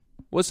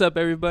What's up,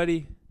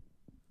 everybody?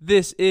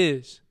 This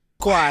is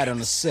Quiet on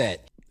the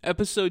Set.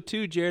 episode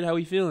 2. Jared, how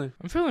we feeling?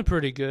 I'm feeling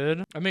pretty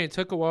good. I mean, it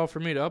took a while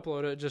for me to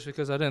upload it just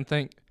because I didn't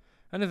think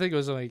it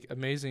was like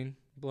amazing,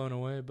 blown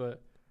away.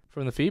 But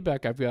from the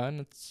feedback I've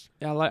gotten, it's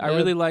I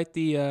really like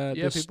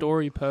the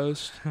story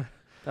post.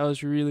 That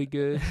was really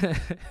good.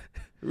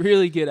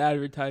 Really good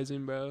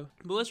advertising, bro.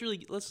 But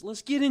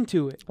let's get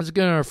into it. Let's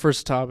get on our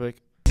first topic.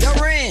 Yo,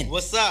 Ren.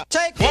 What's up?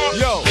 Take one.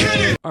 Yo.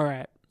 All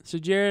right. So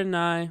Jared and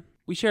I,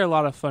 we share a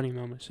lot of funny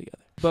moments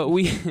together, but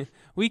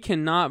we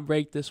cannot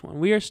break this one.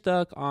 We are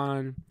stuck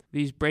on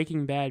these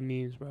Breaking Bad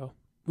memes, bro.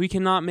 We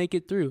cannot make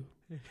it through.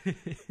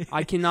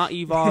 I cannot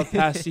evolve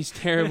past these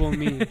terrible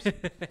memes.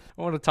 I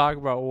want to talk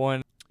about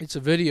one. It's a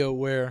video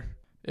where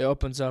it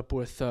opens up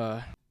with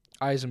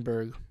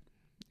Eisenberg,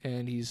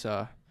 and he's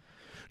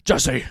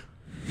Jesse.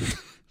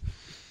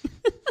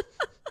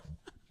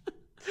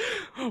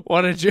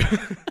 What did you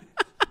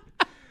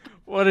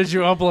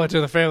upload to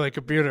the family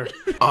computer?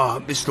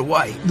 Mr.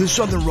 White, there's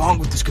something wrong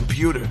with this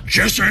computer.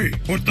 Jesse,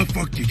 what the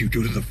fuck did you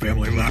do to the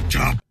family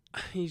laptop?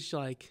 He's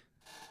like,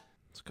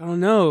 I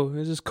don't know.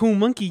 There's this cool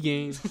monkey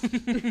game.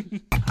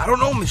 I don't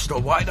know,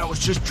 Mr. White. I was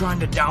just trying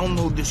to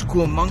download this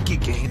cool monkey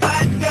game.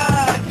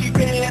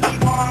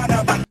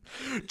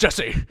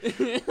 Jesse,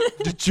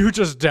 did you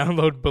just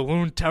download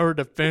Balloon Tower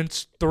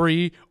Defense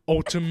 3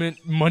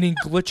 Ultimate Money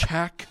Glitch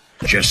Hack?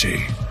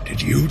 Jesse, did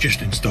you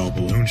just install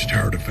Balloons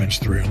Tower Defense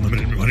 3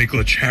 Unlimited Money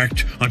Glitch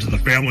Hacked onto the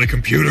family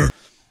computer?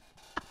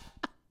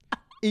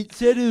 It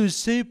said it was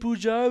safe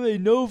Punjabi,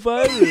 no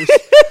virus.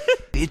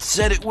 It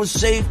said it was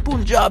safe,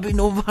 Punjabi,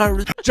 no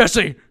virus.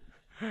 Jesse,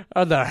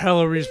 how the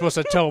hell are we supposed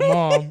to tell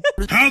Mom?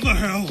 How the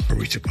hell are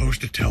we supposed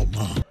to tell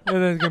Mom?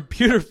 And then the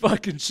computer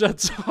fucking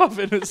shuts off,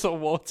 and it's a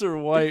Walter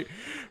White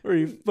where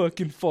he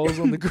fucking falls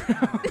on the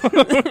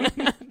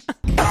ground.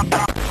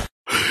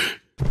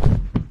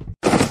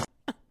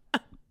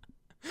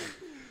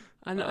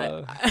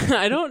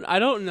 I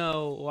don't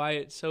know why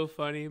it's so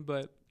funny,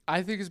 but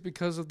I think it's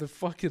because of the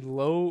fucking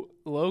low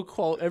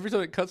quality. Every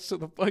time it cuts to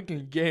the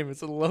fucking game,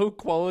 it's a low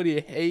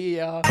quality hey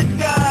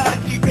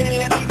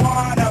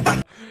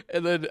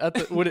and then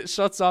when it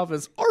shuts off,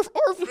 it's arf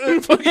arf and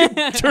it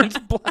fucking turns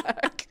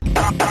black.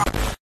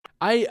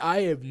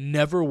 I have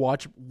never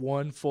watched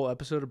one full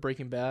episode of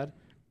Breaking Bad,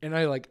 and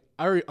I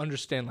already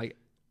understand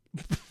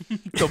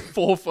the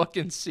full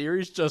fucking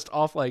series just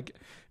off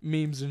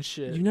memes and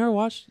shit. You never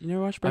watched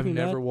Breaking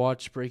Bad? I've never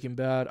watched Breaking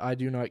Bad. I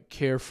do not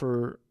care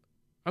for.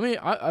 I mean,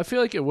 I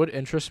feel like it would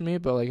interest me,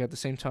 but at the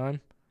same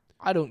time,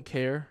 I don't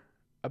care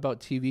about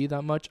TV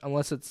that much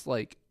unless it's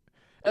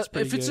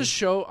if it's a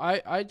show.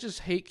 I just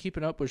hate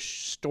keeping up with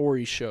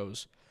story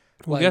shows.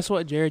 Well, guess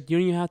what, Jared? You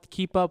don't even have to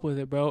keep up with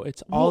it, bro.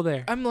 It's all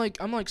there.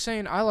 I'm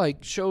saying I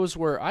like shows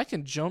where I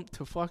can jump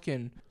to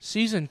fucking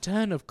season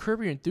 10 of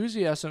Curb Your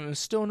Enthusiasm and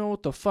still know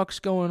what the fuck's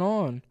going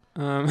on.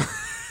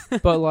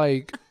 But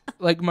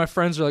my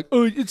friends are like,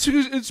 oh,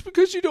 it's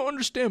because you don't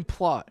understand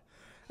plot.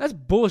 That's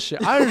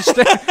bullshit. I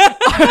understand.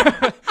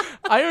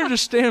 I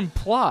understand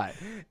plot.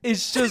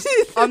 It's just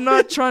I'm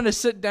not trying to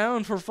sit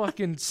down for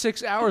fucking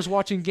 6 hours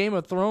watching Game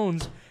of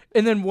Thrones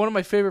and then one of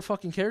my favorite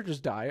fucking characters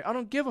die. I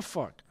don't give a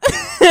fuck.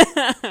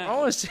 I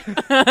want to see.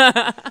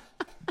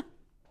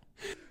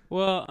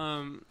 Well,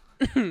 I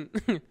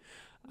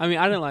mean,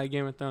 I didn't like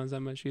Game of Thrones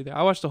that much either.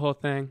 I watched the whole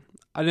thing.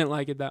 I didn't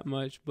like it that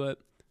much, but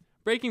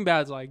Breaking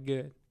Bad's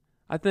good.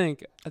 I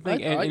think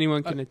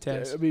anyone can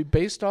attest. I mean,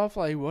 based off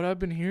what I've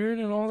been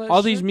hearing and all that. All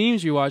shit, these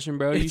memes you're watching,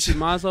 bro. You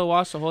might as well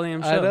watch the whole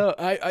damn show. I know.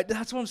 I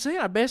that's what I'm saying.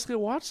 I basically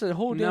watched the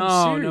whole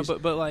damn series. No,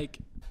 but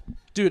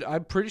dude,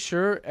 I'm pretty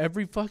sure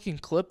every fucking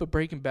clip of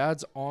Breaking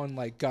Bad's on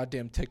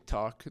goddamn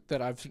TikTok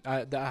that I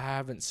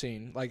haven't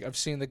seen. I've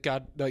seen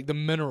the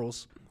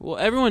minerals. Well,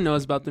 everyone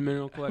knows about the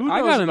mineral collection.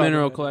 I got a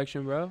mineral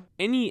collection, bro.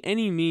 Any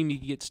meme you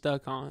can get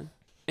stuck on,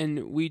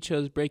 and we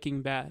chose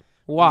Breaking Bad.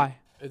 Why?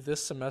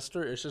 This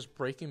semester, it's just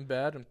Breaking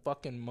Bad and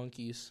fucking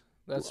monkeys.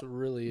 That's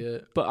really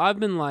it. But I've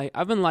been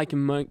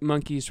liking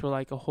monkeys for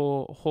a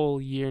whole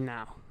year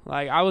now.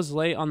 I was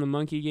late on the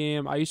monkey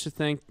game. I used to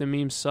think the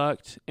memes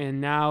sucked,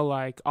 and now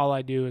all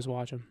I do is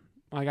watch them.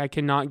 I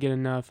cannot get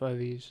enough of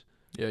these.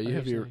 Yeah,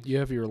 you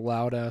have your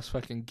loud ass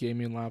fucking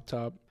gaming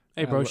laptop.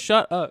 Hey, bro,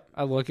 shut up.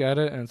 I look at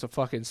it and it's a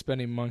fucking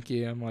spinning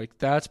monkey. I'm like,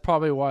 that's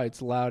probably why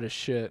it's loud as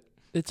shit.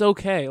 It's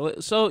okay.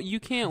 So you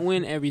can't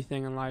win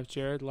everything in life,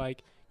 Jared.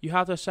 You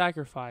have to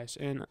sacrifice,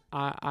 and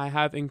I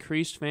have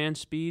increased fan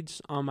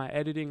speeds on my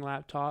editing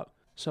laptop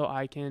so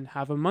I can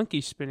have a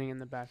monkey spinning in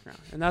the background,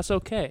 and that's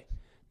okay.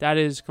 That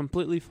is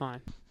completely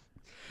fine.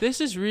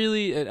 This is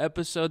really an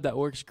episode that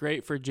works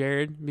great for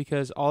Jared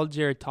because all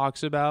Jared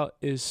talks about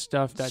is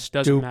stuff that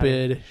doesn't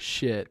matter. Stupid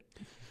shit.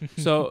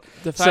 So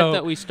the fact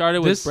that we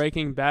started with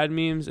Breaking Bad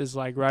memes is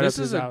right up his alley. This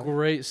is a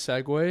great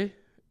segue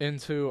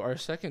into our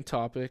second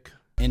topic.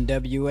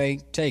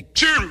 NWA take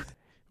 2.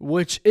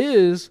 Which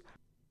is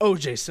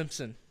O.J.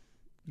 Simpson.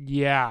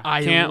 Yeah,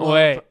 can't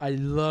wait. I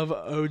love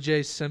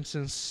O.J.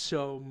 Simpson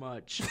so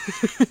much.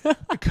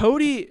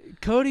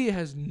 Cody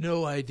has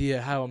no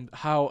idea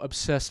how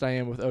obsessed I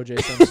am with O.J.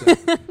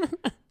 Simpson.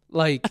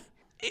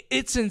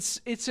 it's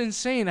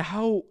insane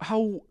how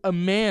a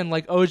man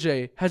like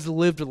OJ has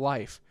lived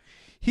life.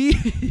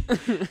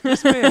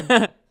 This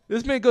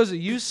man goes to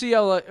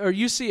UCLA or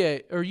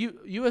UCA or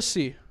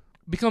USC,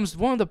 becomes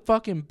one of the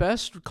fucking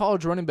best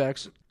college running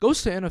backs,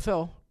 goes to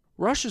NFL,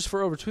 rushes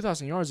for over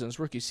 2,000 yards in his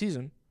rookie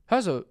season,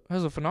 has a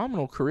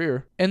phenomenal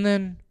career, and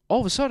then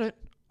all of a sudden,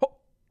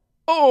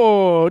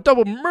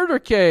 double murder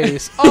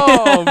case.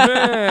 Oh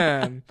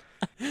man.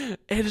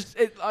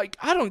 Like,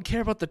 I don't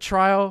care about the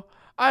trial.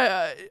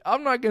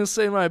 I'm not gonna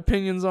say my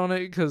opinions on it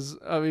because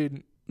I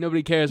mean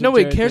nobody cares.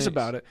 Nobody cares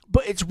about it.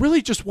 But it's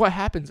really just what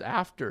happens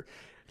after.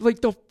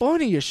 Like, the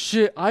funniest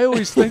shit I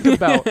always think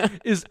about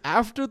is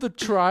after the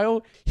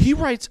trial, he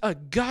writes a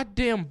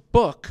goddamn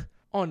book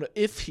on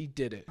if he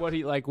did it. What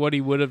he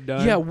would have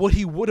done. Yeah, what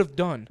he would have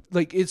done.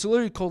 Like, it's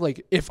literally called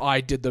like If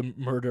I Did the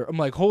Murder. I'm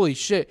like, holy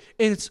shit.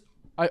 And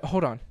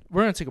hold on.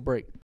 We're gonna take a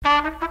break.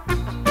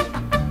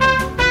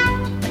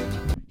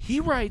 He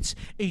writes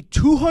a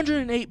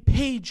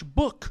 208-page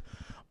book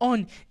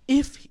on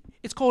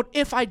it's called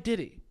If I Did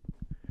It.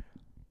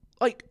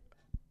 Like,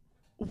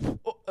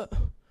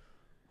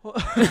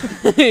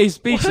 he's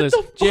speechless.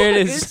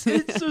 Jared is.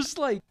 It's just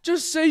like,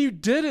 just say you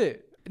did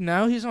it.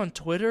 Now he's on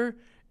Twitter,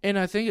 and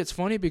I think it's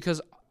funny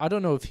because I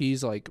don't know if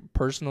he's like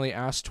personally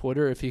asked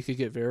Twitter if he could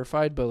get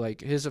verified, but like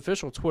his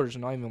official Twitter's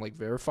not even like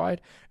verified.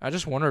 I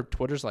just wonder if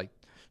Twitter's like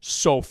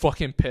so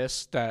fucking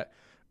pissed that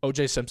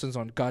OJ Simpson's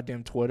on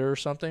goddamn Twitter or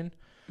something.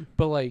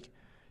 But like,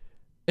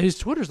 his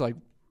Twitter's like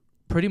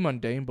pretty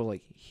mundane, but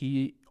like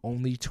he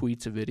only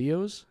tweets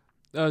videos.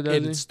 Oh, does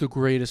and he? it's the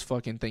greatest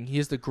fucking thing. He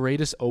is the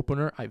greatest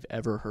opener I've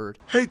ever heard.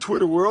 Hey,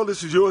 Twitter world,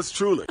 this is yours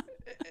truly.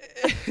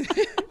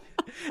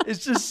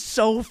 It's just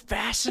so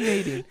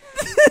fascinating.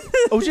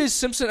 OJ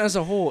Simpson as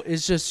a whole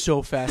is just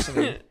so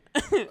fascinating.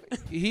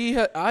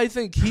 I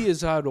think he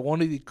has had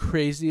one of the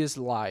craziest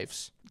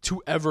lives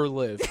to ever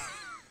live.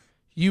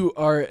 You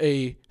are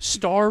a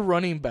star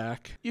running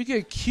back. You get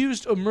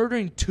accused of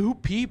murdering 2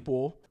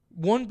 people,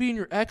 one being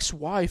your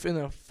ex-wife and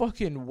a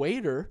fucking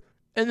waiter,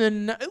 and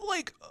then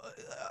like,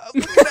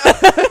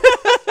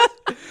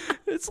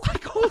 it's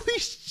like, holy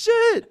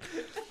shit.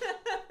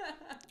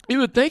 You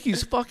would think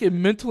he's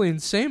fucking mentally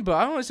insane, but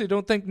I honestly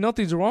don't think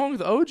nothing's wrong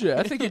with OJ.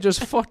 I think he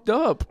just fucked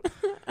up.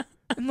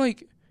 And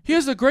like, he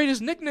has the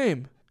greatest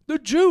nickname. The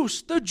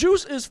Juice. The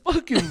Juice is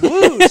fucking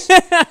loose.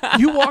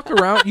 You walk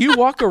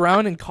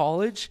around in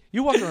college.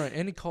 You walk around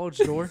any college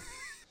door,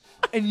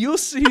 and you'll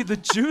see the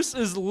Juice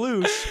is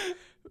loose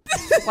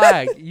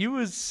flag. You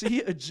would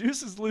see a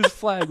Juice is loose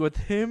flag with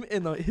him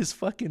in his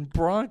fucking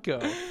Bronco,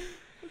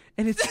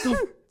 and it's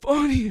the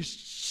funniest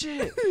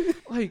shit.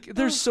 Like,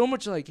 there's so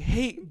much like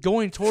hate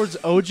going towards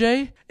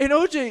OJ, and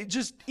OJ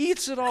just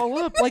eats it all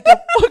up like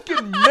a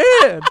fucking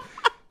man.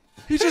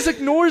 He just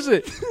ignores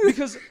it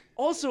because.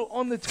 Also,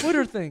 on the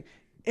Twitter thing,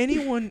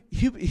 anyone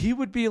he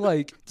would be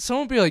like,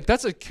 someone would be like,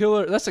 that's a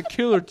killer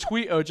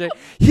tweet, OJ.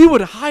 He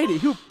would hide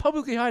it. He would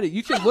publicly hide it.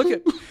 You can look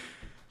at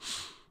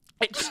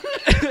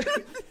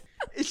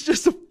it's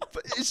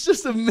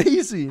just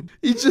amazing.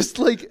 He just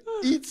like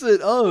eats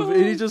it up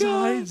and he just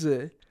hides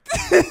it.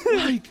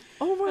 Like,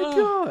 oh my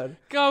god.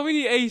 God, we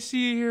need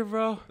AC here,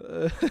 bro.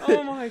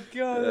 Oh my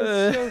god,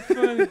 that's so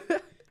funny.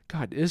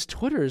 God, his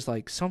Twitter is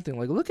like something.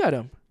 Like, look at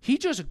him. He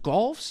just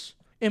golfs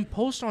and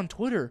posts on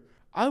Twitter,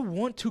 I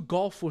want to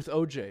golf with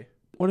OJ.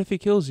 What if he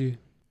kills you?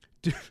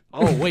 Dude,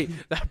 oh wait,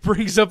 that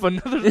brings up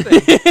another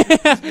thing.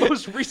 His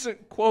most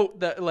recent quote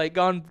that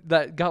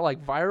got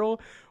like viral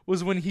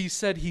was when he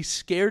said he's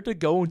scared to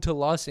go into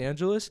Los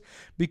Angeles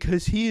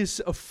because he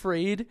is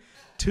afraid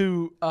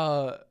to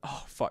oh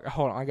fuck,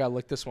 hold on, I gotta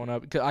look this one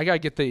up because I gotta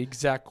get the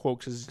exact quote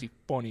because it's the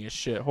funniest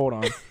shit. Hold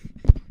on.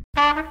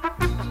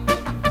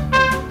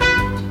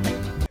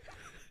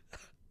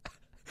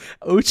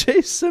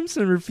 OJ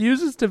Simpson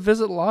refuses to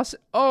visit Los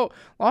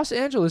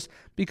Angeles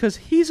because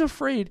he's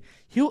afraid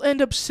he'll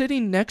end up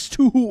sitting next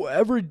to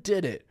whoever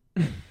did it.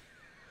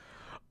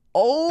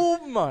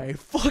 Oh my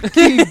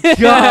fucking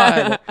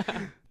god.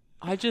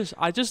 I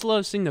just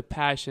love seeing the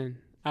passion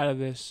out of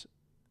this.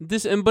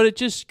 But it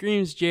just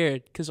screams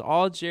Jared, because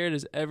all Jared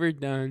has ever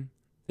done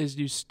is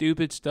do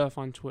stupid stuff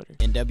on Twitter.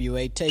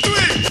 NWA take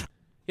it.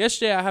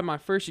 Yesterday, I had my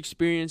first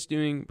experience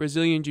doing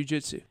Brazilian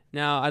Jiu-Jitsu.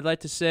 Now, I'd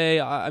like to say,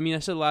 I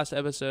said last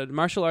episode,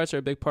 martial arts are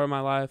a big part of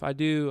my life. I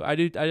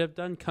have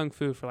done Kung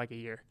Fu for like a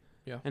year.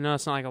 Yeah. I know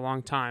it's not like a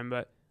long time,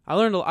 but I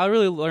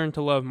really learned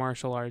to love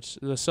martial arts,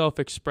 the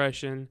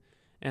self-expression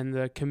and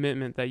the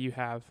commitment that you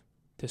have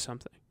to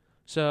something.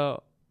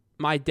 So,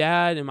 my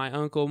dad and my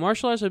uncle,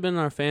 martial arts have been in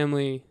our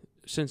family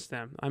since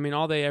then. I mean,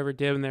 all they ever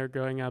did when they were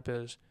growing up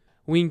is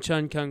Wing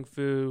Chun Kung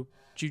Fu,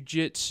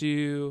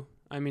 Jiu-Jitsu.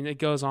 I mean, it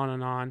goes on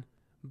and on.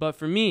 But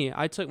for me,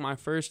 I took my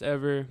first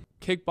ever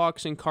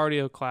kickboxing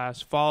cardio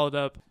class, followed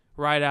up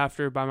right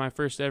after by my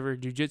first ever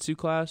jiu-jitsu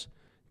class.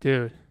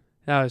 Dude,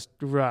 that was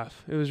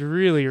rough. It was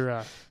really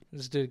rough.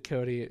 This dude,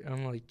 Cody,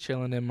 I'm like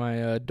chilling in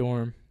my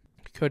dorm.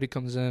 Cody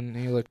comes in and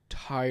he looked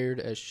tired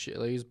as shit.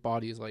 Like, his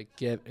body is like,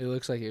 it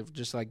looks like it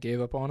just like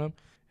gave up on him.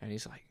 And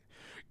he's like,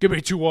 give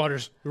me 2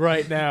 waters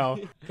right now.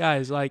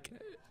 Guys, like,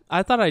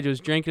 I thought I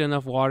just drank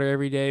enough water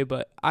every day,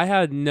 but I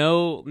had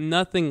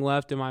nothing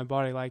left in my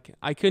body. Like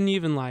I couldn't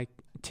even like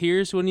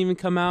tears wouldn't even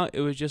come out.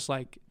 It was just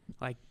like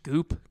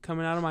goop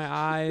coming out of my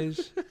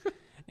eyes,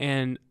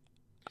 and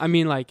I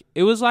mean like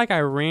it was like I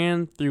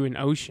ran through an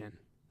ocean.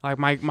 Like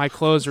my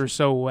clothes were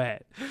so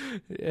wet.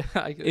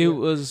 It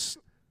was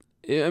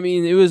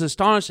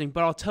astonishing.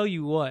 But I'll tell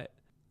you what,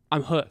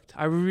 I'm hooked.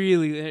 I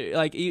really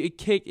like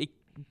it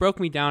broke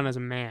me down as a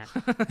man,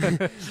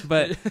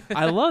 but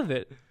I love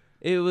it.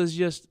 It was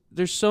just,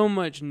 there's so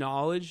much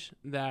knowledge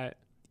that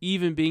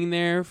even being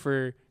there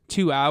for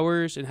 2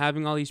 hours and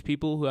having all these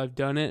people who have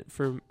done it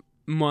for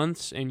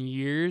months and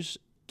years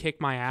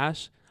kick my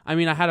ass. I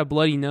mean, I had a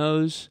bloody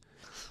nose.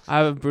 I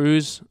have a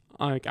bruise.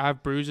 Like, I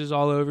have bruises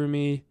all over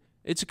me.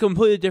 It's a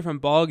completely different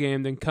ball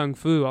game than Kung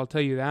Fu, I'll tell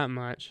you that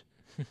much.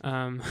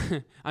 I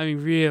mean,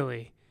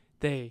 really,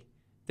 they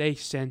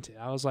sent it.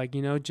 I was like,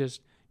 you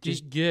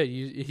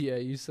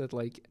said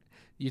like,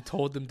 you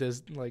told them to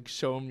like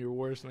show them your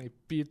worst, and they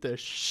beat the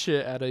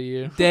shit out of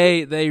you.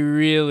 They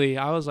really.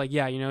 I was like,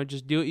 yeah,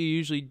 just do what you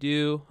usually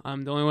do. The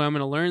only way I'm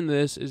gonna learn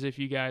this is if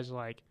you guys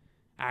like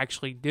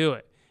actually do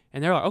it.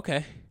 And they're like,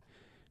 okay.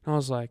 And I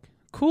was like,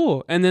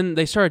 cool. And then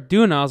they started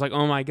doing it. I was like,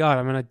 oh my god,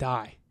 I'm gonna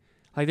die.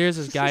 Like there's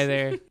this guy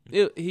there.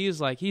 He's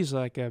like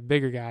a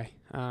bigger guy.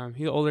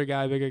 He's an older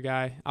guy, bigger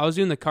guy. I was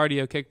doing the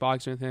cardio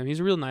kickboxing with him.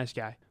 He's a real nice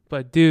guy.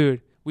 But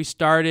dude, we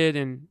started,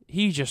 and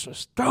he just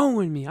was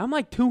throwing me. I'm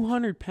like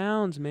 200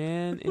 pounds,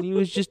 man, and he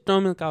was just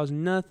throwing me like I was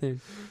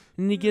nothing.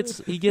 And he gets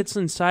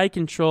in side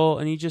control,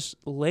 and he just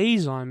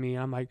lays on me.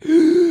 I'm like,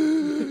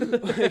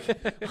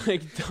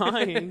 like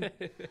dying.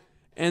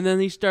 And then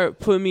they start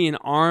putting me in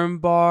arm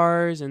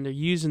bars, and they're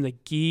using the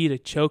gi to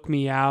choke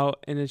me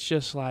out, and it's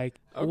just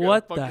like,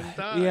 what the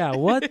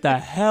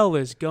hell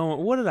is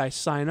going? What did I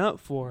sign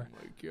up for? Oh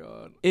my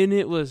god! And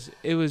it was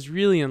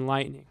really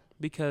enlightening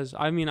because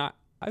I mean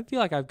I feel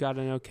like I've got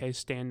an okay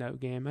stand-up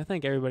game. I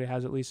think everybody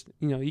has at least,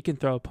 you can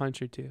throw a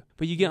punch or two.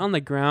 But you get on the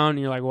ground and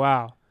you're like,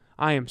 wow,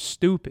 I am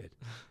stupid.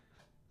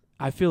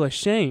 I feel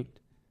ashamed.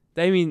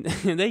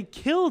 They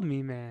killed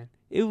me, man.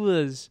 It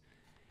was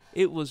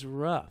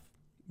rough.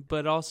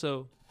 But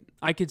also,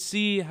 I could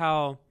see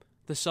how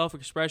the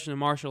self-expression of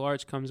martial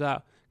arts comes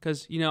out.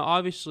 Because,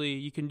 obviously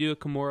you can do a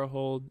Kimura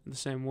hold the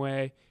same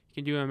way. You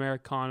can do an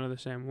Americano the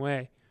same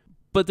way.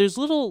 But there's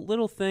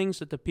little things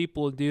that the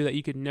people do that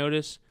you could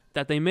notice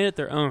that they made it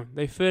their own.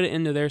 They fit it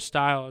into their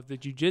style of the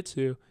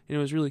jiu-jitsu, and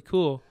it was really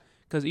cool.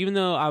 Because even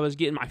though I was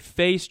getting my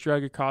face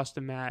dragged across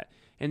the mat,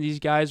 and these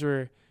guys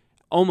were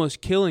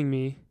almost killing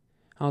me,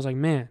 I was like,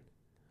 man,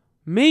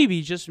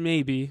 maybe, just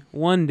maybe,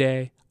 one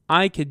day,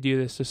 I could do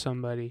this to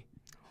somebody.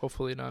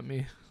 Hopefully not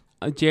me.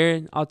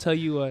 Jared, I'll tell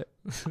you what,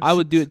 I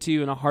would do it to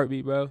you in a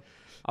heartbeat, bro.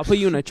 I'll put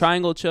you in a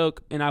triangle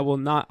choke, and I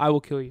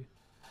will kill you.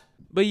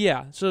 But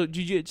yeah, so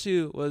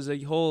jiu-jitsu was a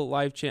whole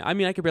life change. I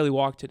mean, I could barely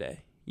walk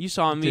today. You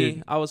saw me.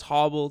 Dude, I was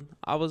hobbled.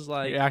 I was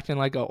like... You're acting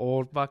like an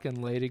old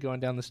fucking lady going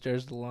down the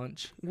stairs to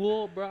lunch.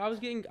 Well, bro, I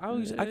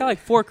got like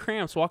 4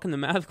 cramps walking to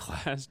math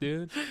class,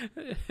 dude.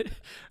 I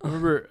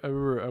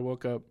remember I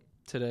woke up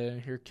today and I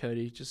hear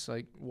Cody just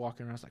like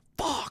walking around. I was like,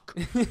 fuck!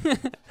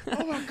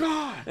 Oh my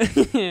god!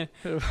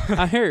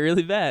 I heard it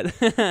really bad.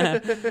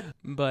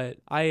 But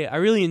I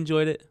really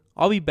enjoyed it.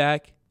 I'll be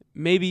back.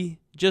 Maybe,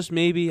 just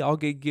maybe, I'll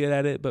get good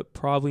at it, but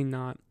probably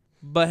not.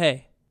 But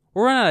hey,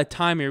 we're running out of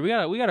time here. We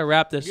gotta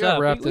wrap this up.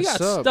 We got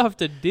stuff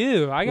to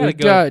do. I gotta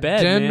go to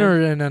bed, man.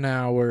 Dinner in an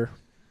hour.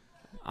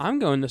 I'm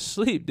going to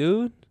sleep,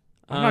 dude.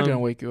 I'm not gonna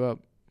wake you up.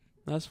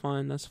 That's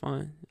fine.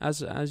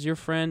 As your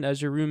friend,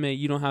 as your roommate,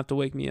 you don't have to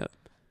wake me up.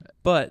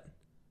 But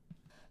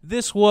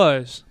this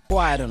was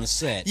Quiet on the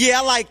Set.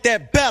 Yeah, I like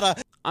that better.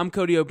 I'm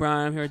Cody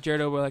O'Brien. I'm here with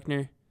Jared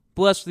Oberlechner.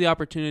 Blessed with the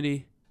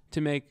opportunity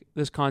to make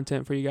this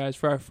content for you guys,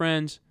 for our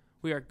friends.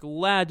 We are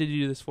glad to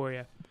do this for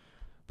you.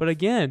 But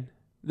again,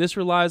 this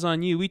relies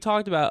on you. We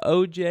talked about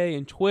OJ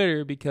and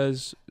Twitter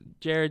because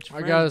Jared's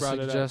friends brought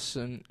it up.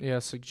 I got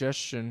a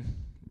suggestion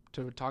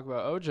to talk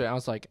about OJ. I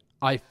was like,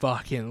 I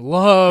fucking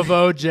love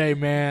OJ,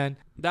 man.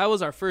 That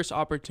was our first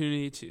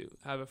opportunity to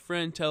have a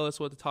friend tell us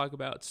what to talk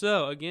about.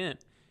 So, again,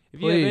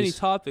 if you have any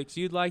topics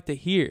you'd like to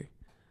hear,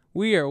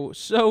 we are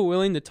so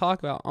willing to talk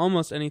about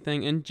almost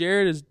anything, and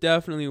Jared is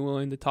definitely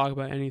willing to talk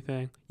about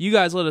anything. You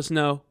guys let us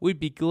know. We'd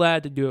be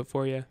glad to do it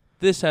for you.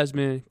 This has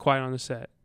been Quiet on the Set.